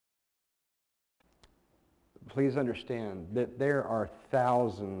please understand that there are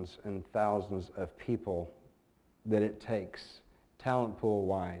thousands and thousands of people that it takes, talent pool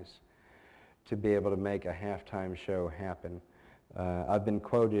wise, to be able to make a halftime show happen. I've been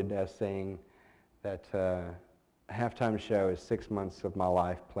quoted as saying that a halftime show is 6 months of my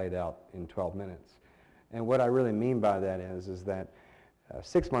life played out in 12 minutes. And what I really mean by that is that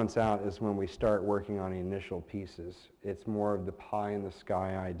 6 months out is when we start working on the initial pieces. It's more of the pie in the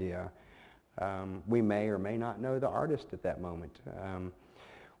sky idea. We may or may not know the artist at that moment.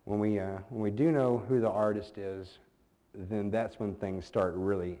 When we do know who the artist is, then that's when things start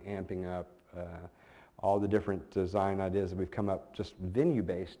really amping up. All the different design ideas that we've come up, just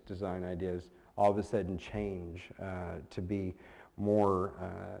venue-based design ideas, all of a sudden change to be more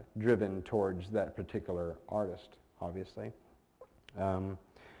driven towards that particular artist, obviously.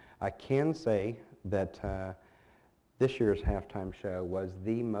 I can say that this year's halftime show was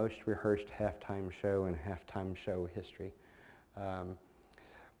the most rehearsed halftime show in halftime show history.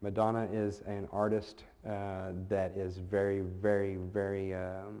 Madonna is an artist that is very, very, very,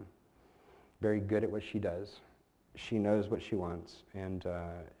 very good at what she does. She knows what she wants, and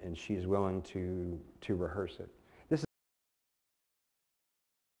she's willing to rehearse it.